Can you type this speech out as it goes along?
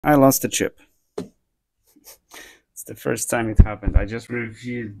I lost a chip. It's the first time it happened. I just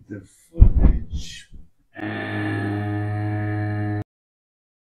reviewed the footage and...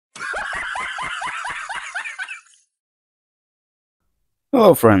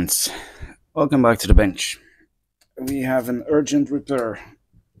 Hello friends, welcome back to the bench. We have an urgent repair.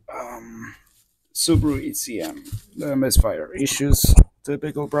 Subaru ECM, the misfire issues,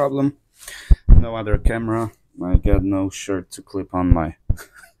 typical problem. No other camera. I got no shirt to clip on my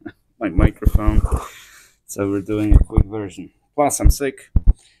microphone, so we're doing a quick version. Plus I'm sick,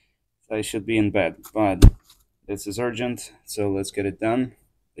 so I should be in bed, but this is urgent, so let's get it done.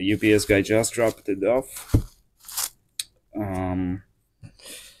 The UPS guy just dropped it off,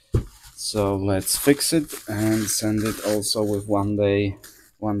 so let's fix it and send it also with one day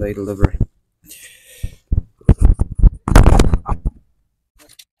delivery.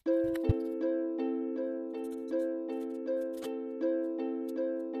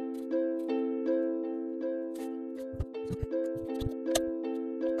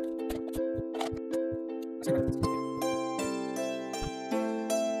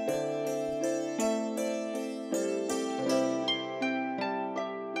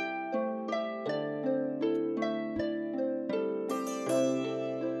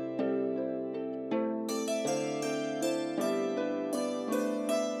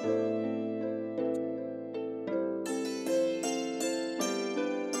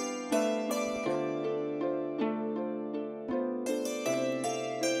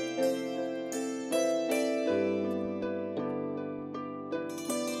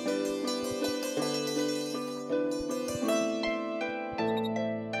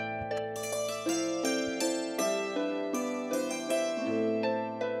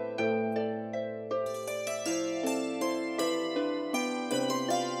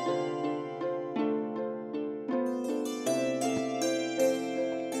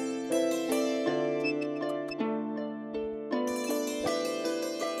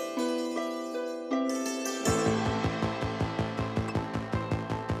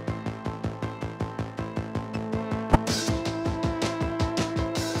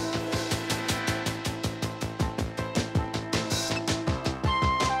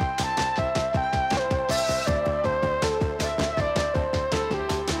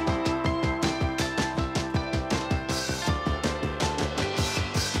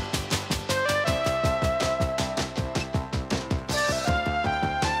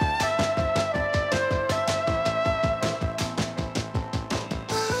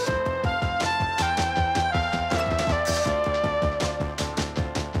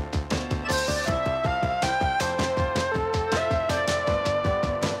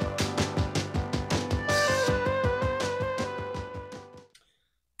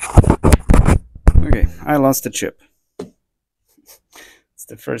 Okay, I lost a chip. It's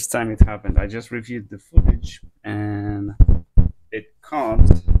the first time it happened. I just reviewed the footage and it caught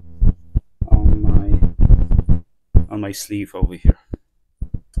on my sleeve over here.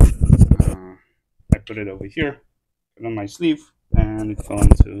 I put it over here, put it on my sleeve, and it fell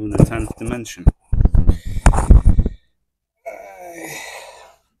into the 10th dimension.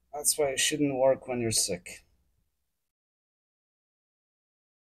 That's why it shouldn't work when you're sick.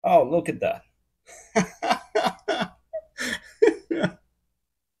 Oh, look at that.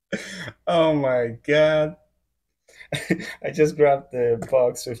 Oh my god. I just grabbed the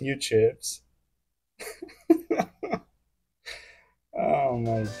box with new chips. Oh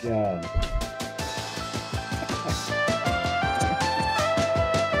my god.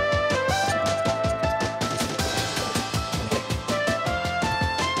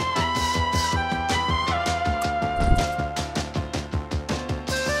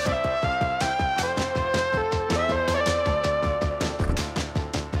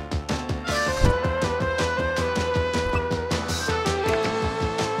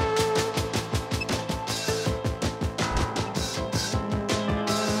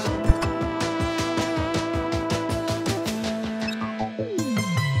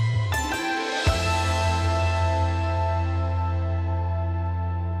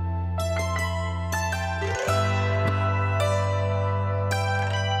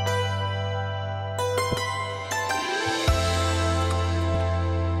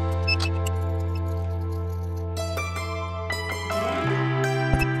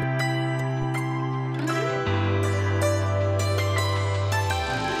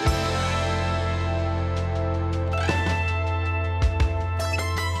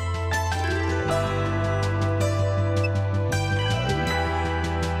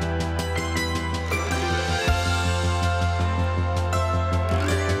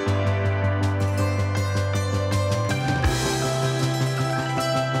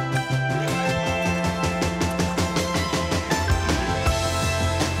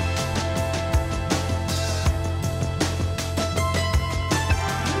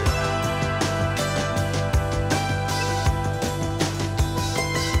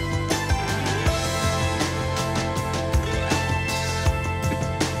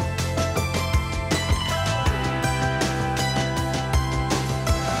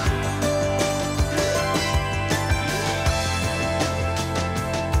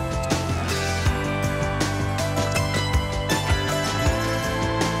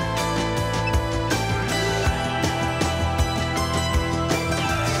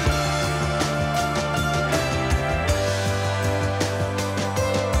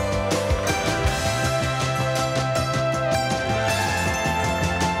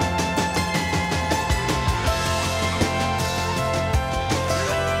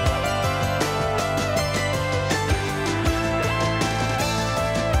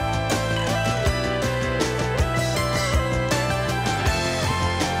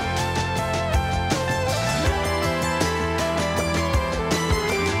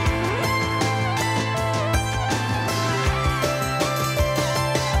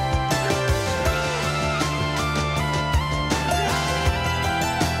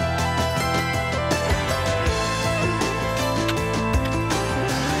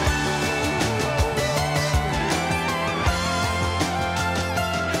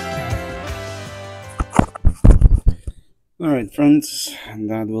 Alright friends,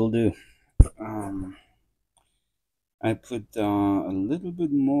 that will do. I put a little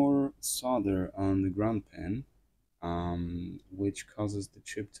bit more solder on the ground pin, which causes the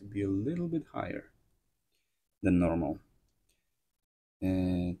chip to be a little bit higher than normal.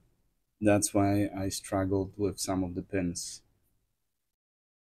 That's why I struggled with some of the pins.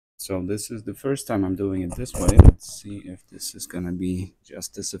 So this is the first time I'm doing it this way. Let's see if this is gonna be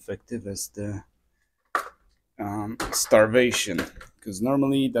just as effective as the starvation, because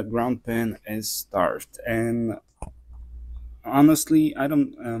normally the ground pin is starved, and honestly I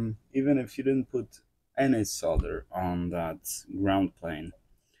don't even if you didn't put any solder on that ground plane,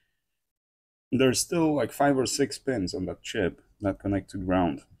 there's still like 5 or 6 pins on that chip that connect to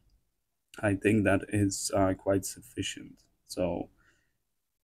ground. I think that is quite sufficient, so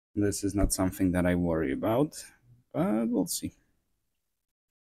this is not something that I worry about, but we'll see.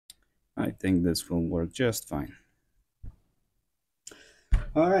 I think this will work just fine.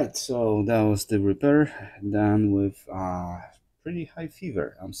 Alright, so that was the repair done with pretty high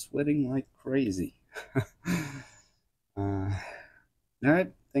fever. I'm sweating like crazy.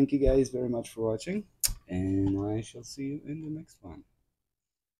 Alright, thank you guys very much for watching, and I shall see you in the next one.